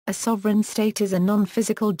A sovereign state is a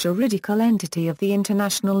non-physical juridical entity of the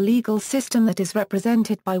international legal system that is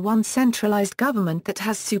represented by one centralized government that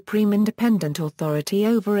has supreme independent authority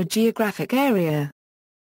over a geographic area.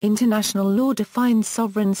 International law defines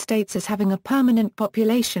sovereign states as having a permanent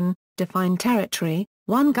population, defined territory,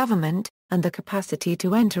 one government, and the capacity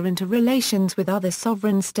to enter into relations with other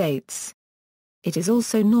sovereign states. It is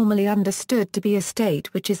also normally understood to be a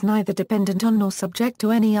state which is neither dependent on nor subject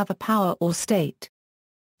to any other power or state.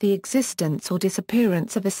 The existence or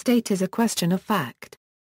disappearance of a state is a question of fact.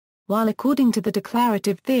 While according to the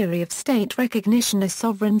declarative theory of state recognition a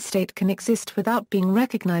sovereign state can exist without being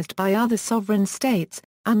recognized by other sovereign states,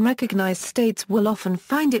 unrecognized states will often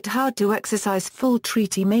find it hard to exercise full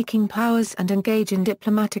treaty-making powers and engage in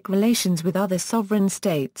diplomatic relations with other sovereign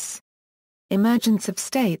states. Emergence of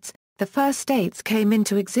states. The first states came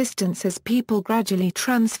into existence as people gradually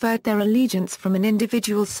transferred their allegiance from an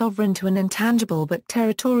individual sovereign to an intangible but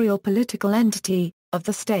territorial political entity, of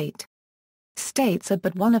the state. States are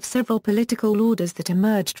but one of several political orders that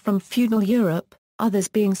emerged from feudal Europe, others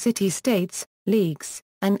being city-states, leagues,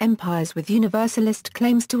 and empires with universalist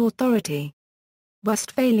claims to authority.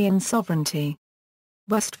 Westphalian sovereignty.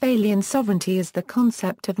 Westphalian sovereignty is the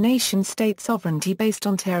concept of nation-state sovereignty based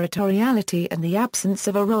on territoriality and the absence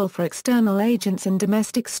of a role for external agents in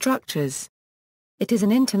domestic structures. It is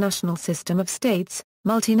an international system of states,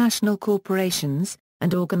 multinational corporations,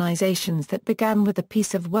 and organizations that began with the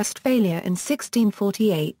Peace of Westphalia in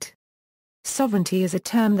 1648. Sovereignty is a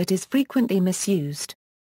term that is frequently misused.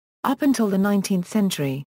 Up until the 19th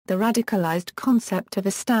century, the radicalized concept of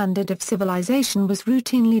a standard of civilization was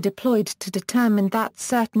routinely deployed to determine that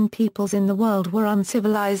certain peoples in the world were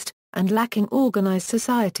uncivilized, and lacking organized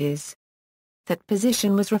societies. That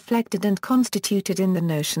position was reflected and constituted in the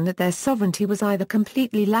notion that their sovereignty was either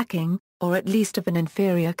completely lacking, or at least of an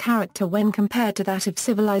inferior character when compared to that of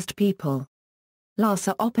civilized people. Lasse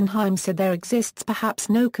Oppenheim said there exists perhaps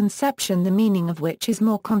no conception the meaning of which is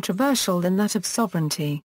more controversial than that of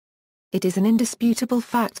sovereignty. It is an indisputable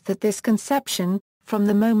fact that this conception, from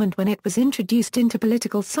the moment when it was introduced into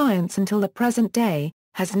political science until the present day,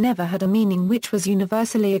 has never had a meaning which was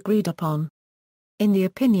universally agreed upon. In the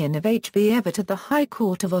opinion of H. V. Everett of the High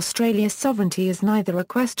Court of Australia, sovereignty is neither a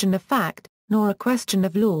question of fact, nor a question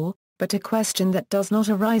of law, but a question that does not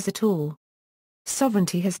arise at all.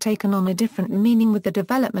 Sovereignty has taken on a different meaning with the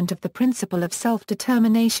development of the principle of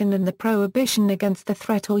self-determination and the prohibition against the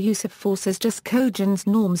threat or use of force as just cogent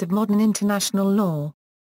norms of modern international law.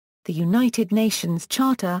 The United Nations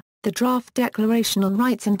Charter, the draft Declaration on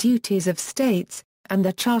Rights and Duties of States, and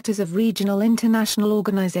the charters of regional international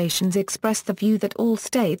organizations express the view that all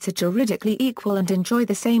states are juridically equal and enjoy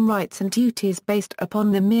the same rights and duties based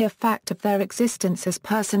upon the mere fact of their existence as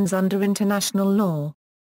persons under international law.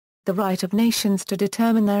 The right of nations to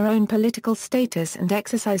determine their own political status and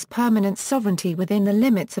exercise permanent sovereignty within the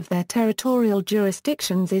limits of their territorial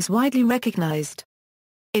jurisdictions is widely recognized.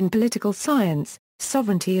 In political science,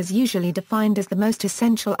 sovereignty is usually defined as the most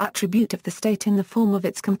essential attribute of the state in the form of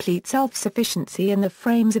its complete self-sufficiency in the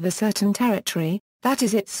frames of a certain territory, that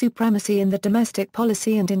is its supremacy in the domestic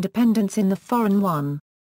policy and independence in the foreign one.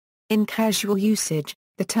 In casual usage,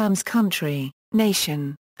 the terms country,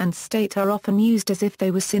 nation, and state are often used as if they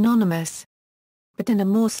were synonymous. But in a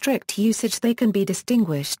more strict usage they can be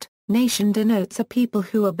distinguished. Nation denotes a people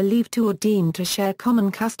who are believed to or deemed to share common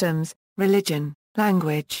customs, religion,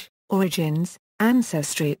 language, origins,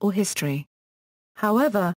 ancestry or history.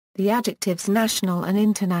 However, the adjectives national and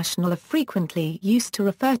international are frequently used to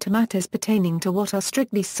refer to matters pertaining to what are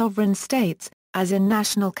strictly sovereign states, as in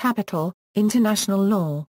national capital, international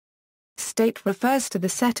law. State refers to the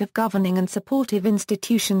set of governing and supportive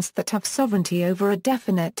institutions that have sovereignty over a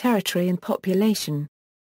definite territory and population.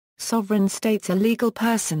 Sovereign states are legal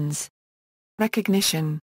persons.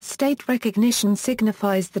 Recognition. State recognition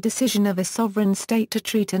signifies the decision of a sovereign state to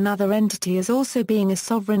treat another entity as also being a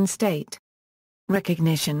sovereign state.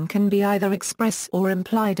 Recognition can be either express or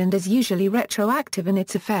implied and is usually retroactive in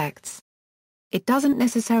its effects. It doesn't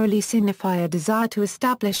necessarily signify a desire to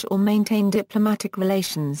establish or maintain diplomatic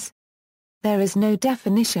relations. There is no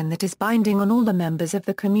definition that is binding on all the members of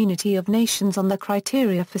the community of nations on the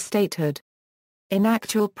criteria for statehood. In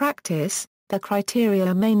actual practice, the criteria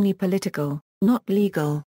are mainly political, not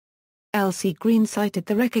legal. L.C. Green cited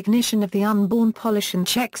the recognition of the unborn Polish and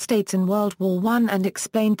Czech states in World War I and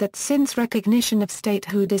explained that since recognition of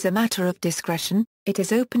statehood is a matter of discretion, it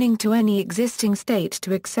is opening to any existing state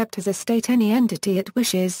to accept as a state any entity it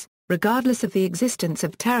wishes, regardless of the existence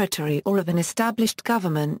of territory or of an established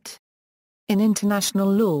government. In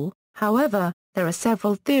international law, however, there are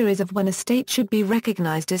several theories of when a state should be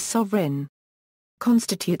recognized as sovereign.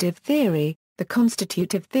 Constitutive theory. The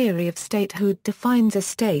constitutive theory of statehood defines a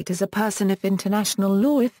state as a person if international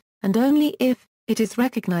law if, and only if, it is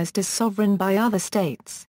recognized as sovereign by other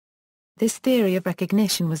states. This theory of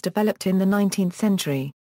recognition was developed in the 19th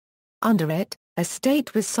century. Under it, a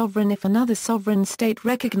state was sovereign if another sovereign state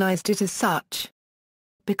recognized it as such.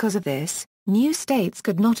 Because of this, new states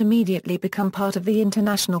could not immediately become part of the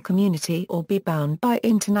international community or be bound by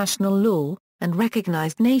international law, and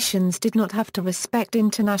recognized nations did not have to respect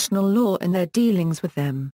international law in their dealings with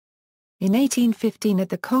them. In 1815 at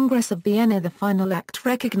the Congress of Vienna the final act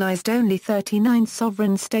recognized only 39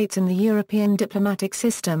 sovereign states in the European diplomatic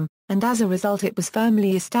system, and as a result it was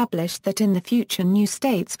firmly established that in the future new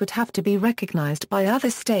states would have to be recognized by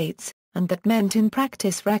other states, and that meant in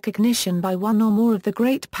practice recognition by one or more of the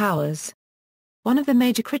great powers. One of the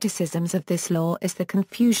major criticisms of this law is the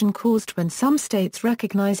confusion caused when some states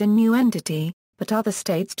recognize a new entity, but other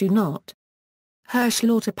states do not.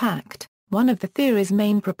 Hirsch-Lauter Pact, one of the theory's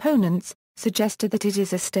main proponents, suggested that it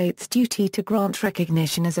is a state's duty to grant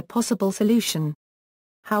recognition as a possible solution.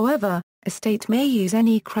 However, a state may use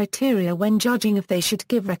any criteria when judging if they should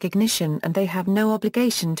give recognition and they have no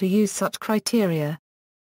obligation to use such criteria.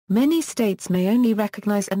 Many states may only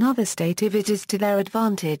recognize another state if it is to their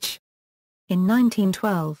advantage. In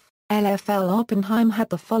 1912, LFL Oppenheim had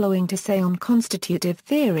the following to say on constitutive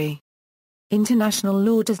theory. International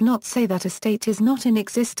law does not say that a state is not in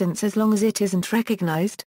existence as long as it isn't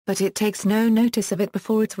recognized, but it takes no notice of it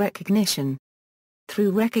before its recognition.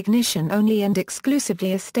 Through recognition only and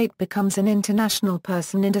exclusively a state becomes an international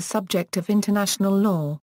person and a subject of international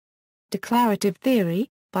law. Declarative theory,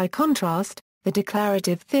 by contrast, the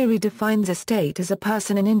declarative theory defines a state as a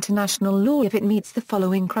person in international law if it meets the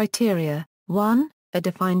following criteria. 1. A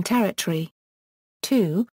defined territory.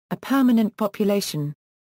 2. A permanent population.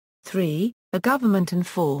 3. A government and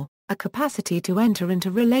 4. A capacity to enter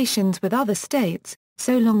into relations with other states,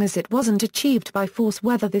 so long as it wasn't achieved by force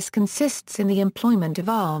whether this consists in the employment of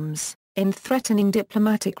arms, in threatening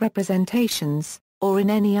diplomatic representations, or in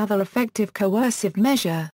any other effective coercive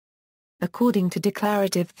measure. According to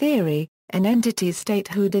declarative theory, an entity's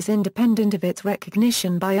statehood is independent of its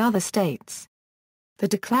recognition by other states. The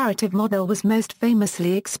declarative model was most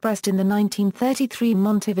famously expressed in the 1933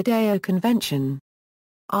 Montevideo Convention.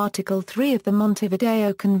 Article 3 of the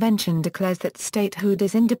Montevideo Convention declares that statehood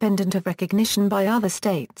is independent of recognition by other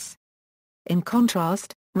states. In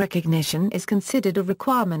contrast, recognition is considered a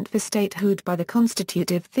requirement for statehood by the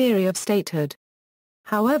constitutive theory of statehood.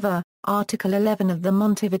 However, Article 11 of the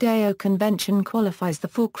Montevideo Convention qualifies the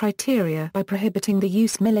four criteria by prohibiting the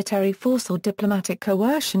use of military force or diplomatic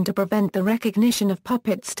coercion to prevent the recognition of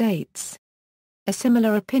puppet states. A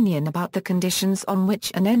similar opinion about the conditions on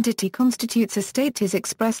which an entity constitutes a state is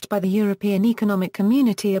expressed by the European Economic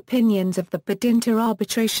Community Opinions of the Badinter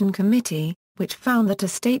Arbitration Committee, which found that a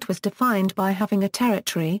state was defined by having a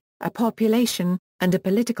territory, a population, and a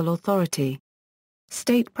political authority.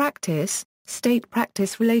 State practice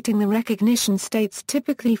relating the recognition states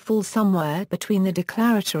typically fall somewhere between the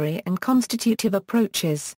declaratory and constitutive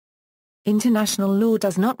approaches. International law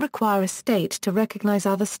does not require a state to recognize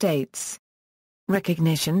other states.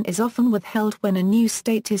 Recognition is often withheld when a new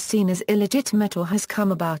state is seen as illegitimate or has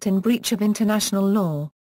come about in breach of international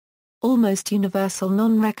law. Almost universal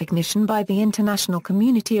non-recognition by the international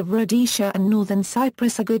community of Rhodesia and Northern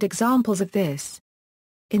Cyprus are good examples of this.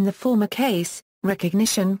 In the former case,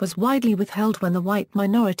 recognition was widely withheld when the white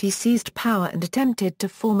minority seized power and attempted to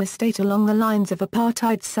form a state along the lines of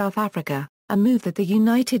apartheid South Africa, a move that the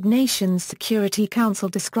United Nations Security Council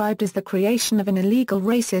described as the creation of an illegal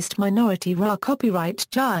racist minority copyright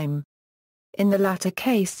regime. In the latter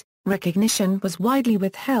case, recognition was widely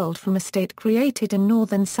withheld from a state created in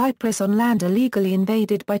northern Cyprus on land illegally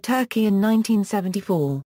invaded by Turkey in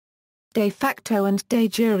 1974. De facto and de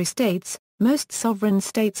jure states. Most sovereign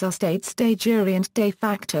states are states de jure and de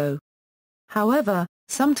facto. However,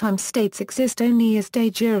 sometimes states exist only as de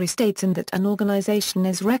jure states and that an organization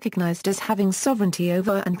is recognized as having sovereignty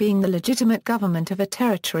over and being the legitimate government of a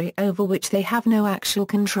territory over which they have no actual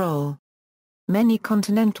control. Many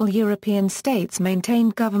continental European states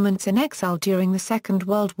maintained governments in exile during the Second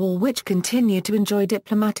World War which continued to enjoy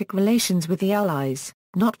diplomatic relations with the Allies,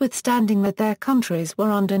 notwithstanding that their countries were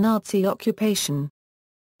under Nazi occupation.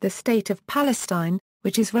 The State of Palestine,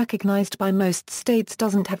 which is recognized by most states,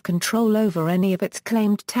 doesn't have control over any of its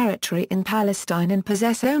claimed territory in Palestine and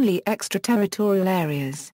possess only extraterritorial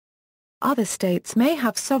areas. Other states may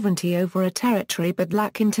have sovereignty over a territory but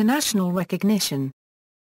lack international recognition.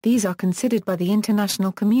 These are considered by the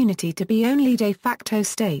international community to be only de facto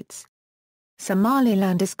states.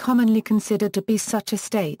 Somaliland is commonly considered to be such a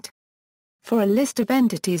state. For a list of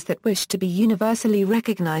entities that wish to be universally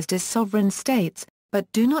recognized as sovereign states,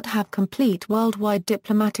 but do not have complete worldwide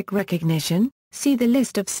diplomatic recognition, see the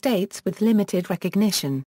list of states with limited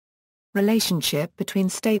recognition. Relationship between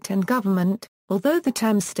state and government. Although the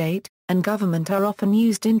terms state and government are often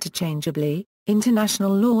used interchangeably,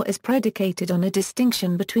 international law is predicated on a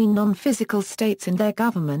distinction between non-physical states and their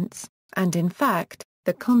governments, and in fact,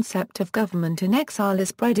 the concept of government in exile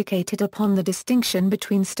is predicated upon the distinction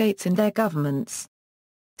between states and their governments.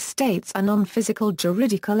 States are non-physical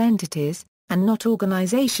juridical entities, and not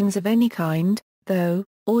organizations of any kind, though,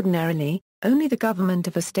 ordinarily, only the government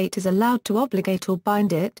of a state is allowed to obligate or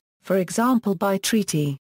bind it, for example by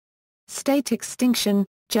treaty. State extinction.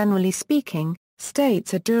 Generally speaking,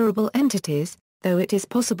 states are durable entities, though it is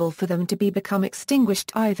possible for them to become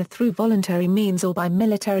extinguished either through voluntary means or by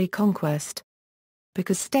military conquest.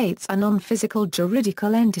 Because states are non-physical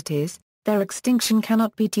juridical entities, their extinction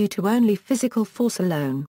cannot be due to only physical force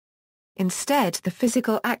alone. Instead, the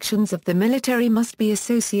physical actions of the military must be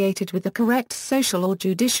associated with the correct social or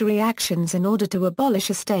judiciary actions in order to abolish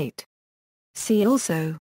a state. See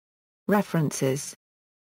also. References.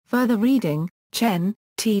 Further reading, Chen,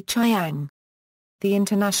 T. Chiang. The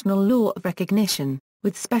International Law of Recognition,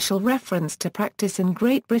 with special reference to practice in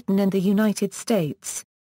Great Britain and the United States.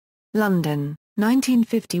 London,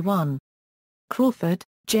 1951. Crawford,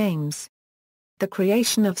 James. The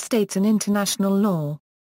Creation of States and International Law.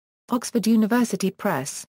 Oxford University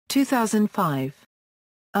Press, 2005.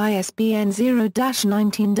 ISBN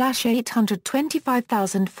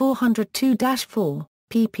 0-19-825402-4,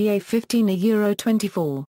 ppA 15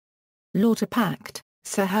 €24. Lauter Pact,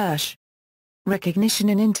 Sir Hirsch. Recognition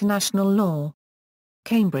in International Law.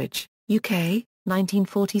 Cambridge, UK,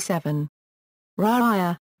 1947.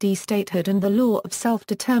 Raya, D. Statehood and the Law of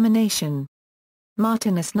Self-Determination.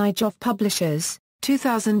 Martinus Nijhoff Publishers,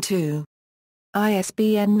 2002.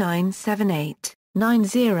 ISBN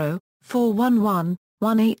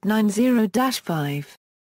 978-90-411-1890-5.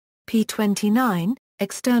 p. 29,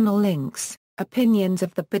 External links, Opinions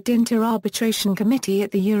of the Badinter Arbitration Committee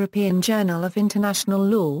at the European Journal of International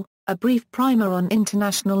Law, a brief primer on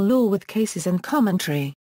international law with cases and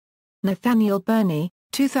commentary. Nathaniel Burney,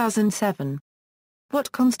 2007.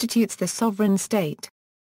 What Constitutes the Sovereign State?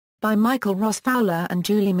 By Michael Ross Fowler and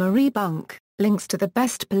Julie Marie Bunk. Links to the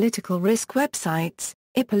best political risk websites,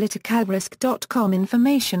 ipoliticalrisk.com.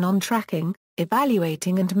 Information on tracking,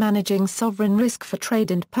 evaluating and managing sovereign risk for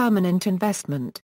trade and permanent investment.